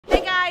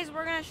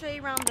kind of show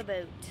you around the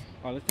boat.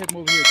 All right, let's take them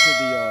over here to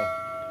the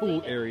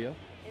pool area.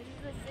 This is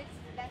the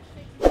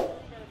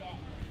 16 Lido deck.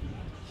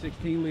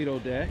 16 Lido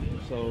deck.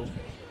 So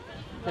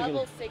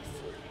Level 6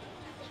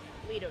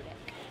 Lido deck.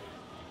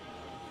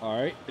 All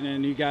right, and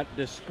then you got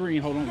the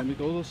screen. Hold on, let me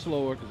go a little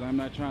slower because I'm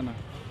not trying to.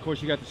 Of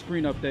course, you got the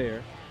screen up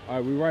there. All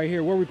right, we're right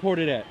here. Where we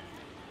ported at?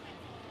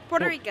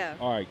 Puerto Rico.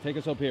 All right, take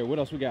us up here. What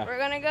else we got? We're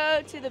gonna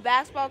go to the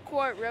basketball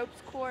court,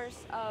 ropes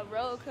course,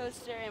 roller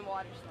coaster, and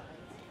water slides.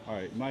 All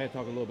right, you might have to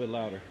talk a little bit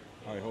louder.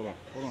 All right, hold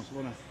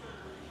on.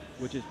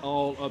 Which is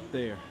all up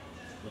there,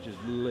 which is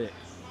lit.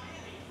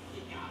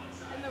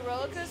 And the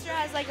roller coaster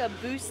has like a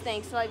boost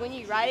thing, so like when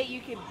you ride it, you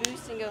can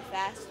boost and go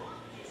faster.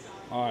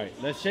 All right,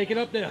 let's shake it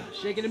up there.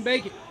 Shake it and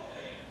bake it.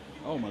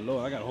 Oh my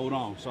Lord, I gotta hold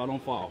on so I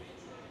don't fall.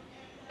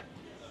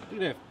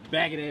 Look at that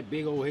back of that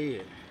big old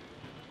head.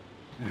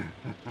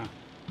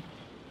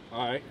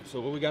 All right, so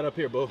what we got up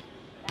here, boo?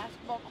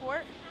 Basketball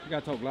court. You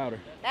gotta talk louder.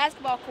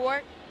 Basketball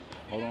court.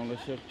 Hold on,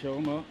 let's show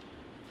them up.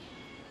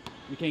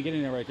 You can't get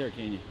in there right there,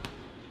 can you?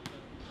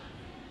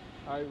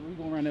 All right, we're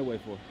going around that way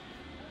for.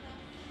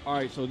 All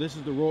right, so this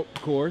is the rope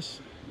course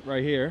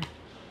right here.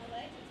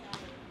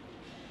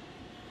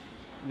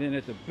 And then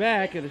at the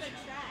back of the...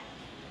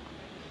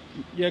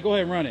 Yeah, go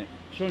ahead and run it.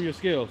 Show them your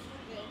skills.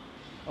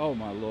 Oh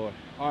my Lord.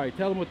 All right,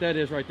 tell them what that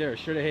is right there,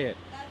 straight ahead.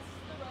 That's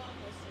the roller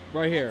coaster.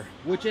 Right here,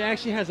 which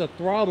actually has a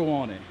throttle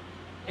on it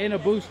and a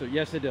booster.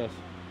 Yes, it does.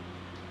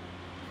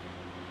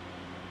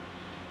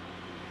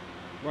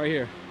 Right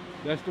here.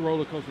 That's the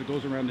roller coaster that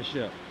goes around the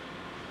ship.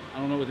 I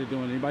don't know what they're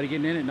doing. Anybody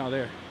getting in it? No,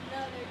 they're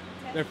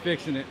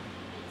fixing it,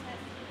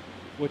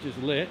 which is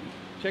lit.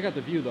 Check out the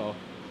view though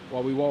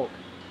while we walk.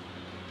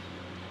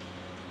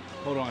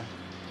 Hold on.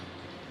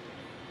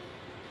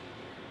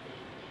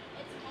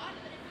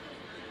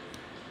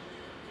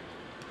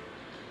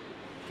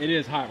 It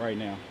is hot right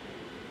now.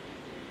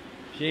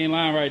 She ain't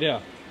lying right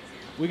there.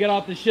 We got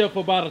off the ship for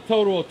about a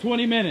total of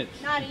 20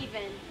 minutes. Not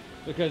even.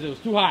 Because it was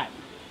too hot.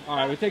 All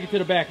right, we'll take it to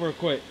the back real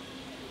quick.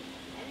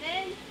 And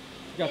then...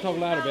 You gotta talk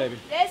louder, baby.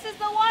 This is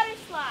the water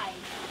slide.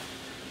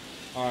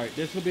 All right,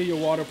 this will be your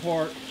water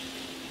park.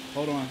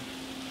 Hold on.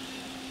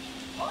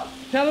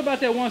 Tell about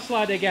that one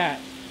slide they got.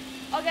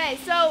 Okay,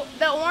 so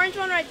the orange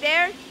one right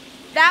there,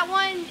 that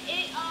one,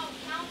 it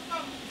counts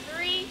from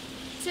 3,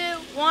 2,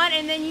 1,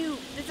 and then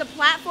it's a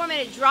platform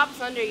and it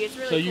drops under you. It's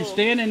really cool. So you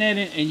standing in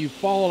it and you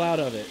fall out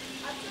of it.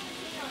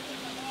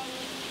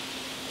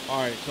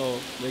 All right, so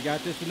they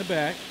got this in the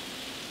back.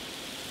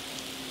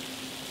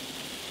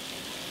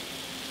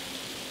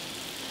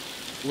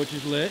 Which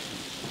is lit.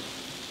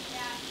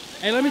 Yeah.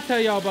 Hey, let me tell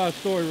y'all about a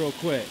story real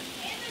quick.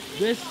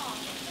 This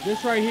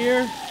right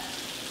here,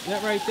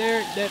 that right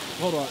there,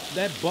 hold on,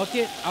 that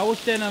bucket, I was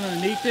standing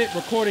underneath it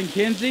recording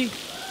Kenzie,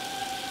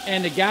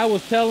 and the guy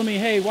was telling me,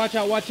 hey, watch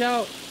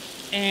out,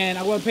 and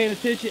I wasn't paying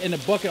attention, and the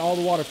bucket, all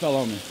the water fell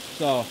on me.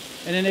 So,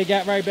 and then they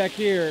got right back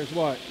here is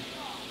what?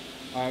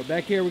 All right,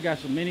 back here we got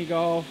some mini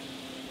golf.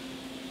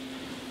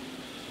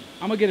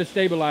 I'm gonna get a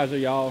stabilizer,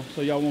 y'all,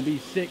 so y'all won't be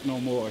sick no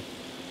more.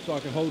 So I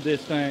can hold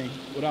this thing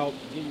without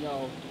getting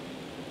y'all.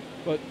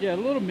 But yeah, a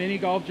little mini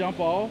golf jump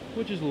off,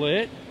 which is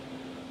lit.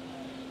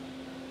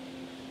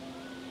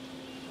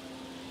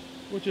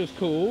 Which is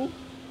cool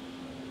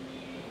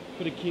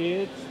for the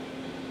kids.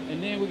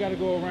 And then we got to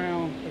go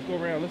around. Let's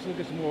go around. Let's look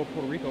at some more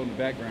Puerto Rico in the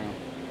background,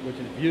 which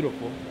is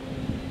beautiful.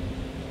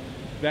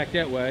 Back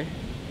that way.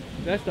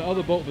 That's the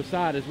other boat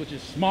beside us, which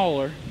is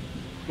smaller,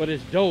 but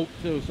it's dope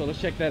too. So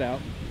let's check that out.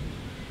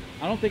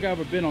 I don't think I've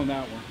ever been on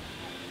that one.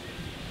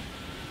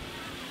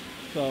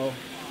 So, I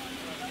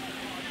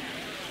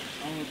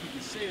don't know if you can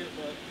see it,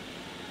 but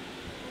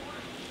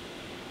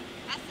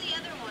that's the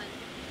other one.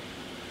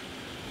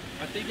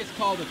 I think it's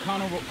called the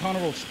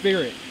Carnival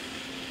Spirit.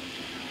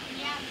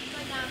 Yeah, it's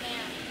right down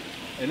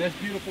there. And that's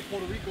beautiful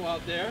Puerto Rico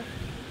out there.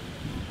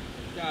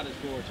 God, it's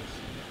gorgeous.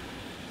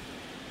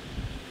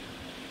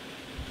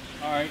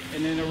 All right,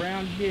 and then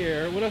around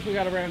here, what else we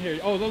got around here?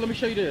 Oh, let me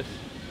show you this.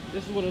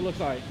 This is what it looks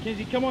like.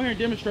 Kenzie, come on here and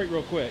demonstrate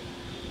real quick.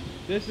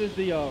 This is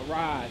the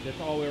ride that's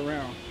all the way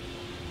around.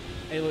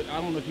 Hey, look,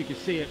 I don't know if you can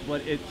see it,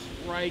 but it's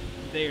right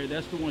there.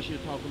 That's the one she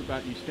was talking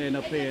about. You stand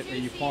up in it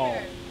and you fall.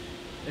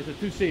 It's a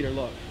two-seater,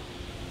 look.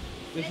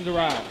 This is the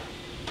ride.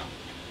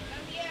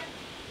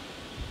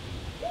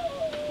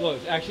 Look,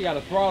 it's actually got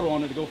a throttle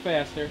on it to go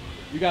faster.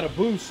 You got a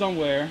boost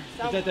somewhere.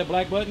 Is that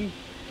black button?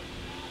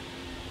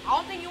 I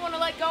don't think you want to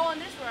let go on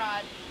this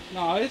ride.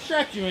 No, it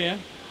straps you in,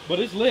 but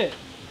it's lit.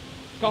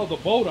 It's called the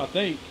boat, I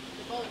think.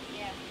 The boat,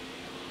 yeah.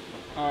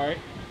 All right.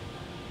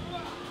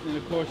 And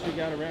of course, we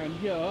got around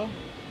here.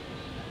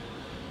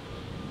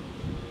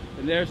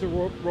 And there's the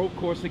rope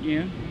course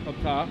again, up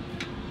top.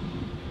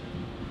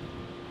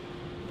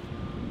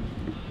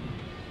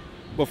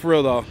 But for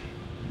real though,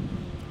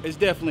 it's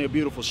definitely a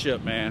beautiful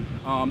ship, man.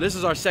 This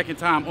is our second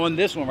time on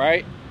this one,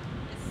 right?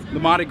 The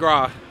Mardi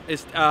Gras.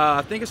 It's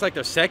I think it's like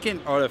their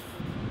second or the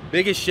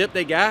biggest ship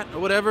they got or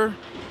whatever.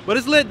 But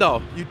it's lit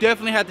though. You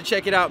definitely have to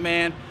check it out,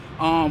 man.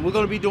 We're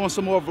gonna be doing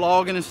some more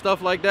vlogging and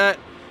stuff like that.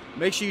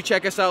 Make sure you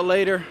check us out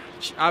later.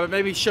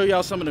 maybe show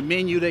y'all some of the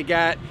menu they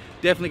got.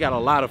 Definitely got a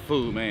lot of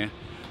food, man.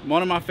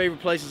 One of my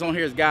favorite places on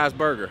here is Guy's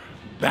Burger.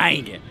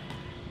 Banging.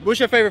 What's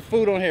your favorite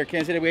food on here,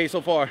 Kansas, that we ate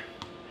so far?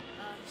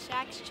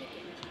 Shack's Chicken.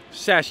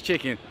 Shack's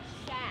Chicken.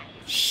 Shack.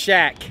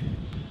 Shack.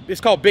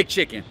 It's called Big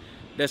Chicken.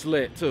 That's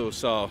lit too,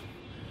 so.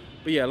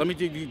 But yeah, let me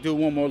do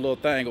one more little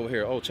thing over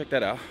here. Oh, check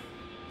that out.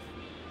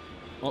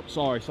 Oh,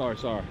 sorry.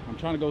 I'm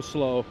trying to go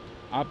slow.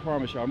 I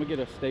promise y'all, I'm gonna get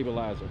a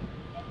stabilizer.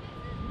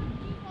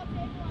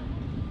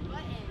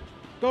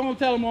 Go on,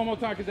 tell them one more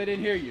time because they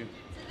didn't hear you.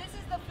 So this is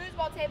the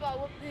foosball table. I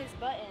whooped his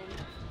button.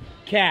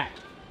 Cat.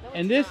 No,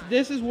 And it's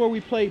this is where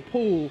we play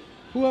pool.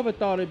 Whoever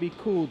thought it'd be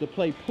cool to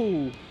play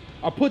pool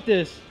or put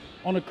this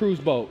on a cruise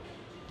boat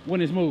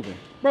when it's moving?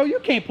 Bro, you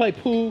can't play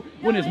pool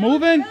when it's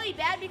moving. It was really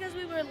bad because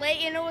we were late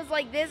and it was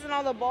like this and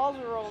all the balls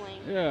were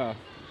rolling. Yeah.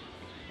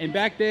 And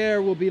back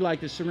there will be like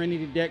the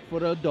Serenity deck for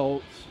the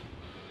adults.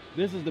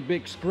 This is the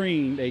big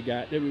screen they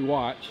got that we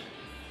watch.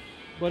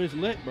 But it's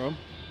lit, bro.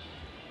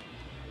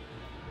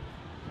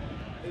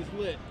 It's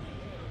lit.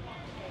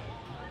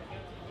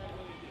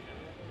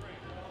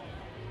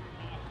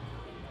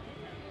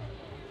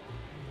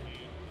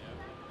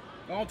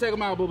 Don't take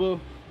them out, boo-boo.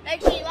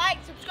 Make sure you like,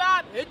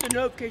 subscribe, hit the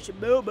notification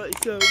bell button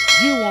so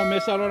You won't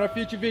miss out on our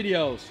future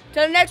videos.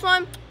 till the next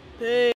one. Peace.